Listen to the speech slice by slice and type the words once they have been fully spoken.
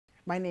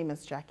My name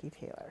is Jackie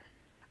Taylor.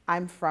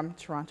 I'm from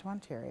Toronto,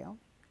 Ontario,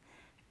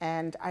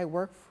 and I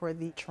work for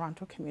the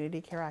Toronto Community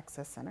Care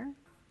Access Center.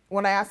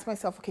 When I asked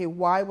myself, okay,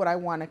 why would I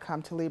want to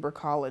come to Labour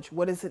College?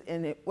 What is it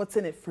in it? What's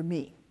in it for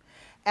me?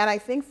 And I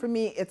think for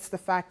me, it's the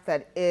fact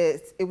that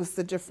it was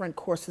the different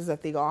courses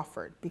that they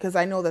offered, because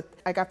I know that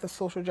I got the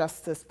social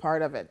justice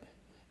part of it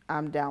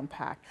down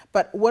packed.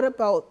 But what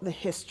about the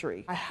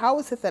history? How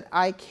is it that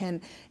I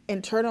can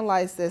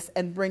internalize this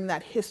and bring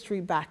that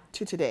history back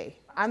to today?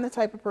 I'm the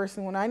type of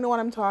person, when I know what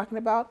I'm talking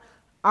about,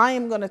 I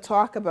am going to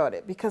talk about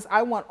it because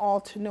I want all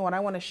to know, and I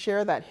want to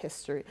share that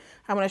history.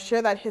 I want to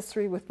share that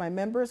history with my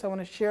members. I want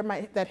to share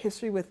that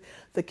history with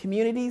the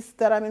communities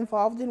that I'm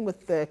involved in,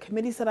 with the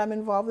committees that I'm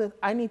involved in.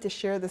 I need to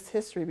share this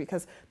history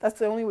because that's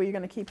the only way you're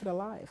going to keep it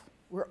alive.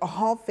 We're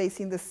all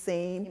facing the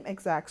same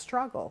exact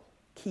struggle,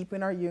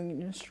 keeping our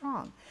union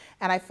strong.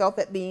 And I felt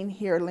that being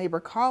here at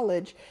Labour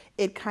College,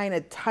 it kind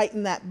of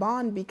tightened that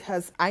bond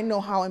because I know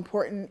how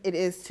important it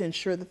is to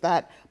ensure that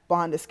that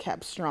bond is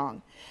kept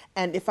strong.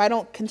 And if I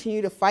don't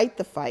continue to fight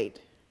the fight,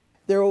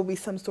 there will be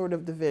some sort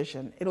of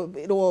division.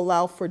 It'll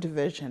allow for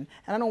division.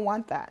 And I don't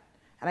want that.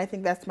 And I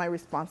think that's my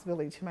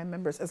responsibility to my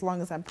members as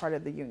long as I'm part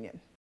of the union.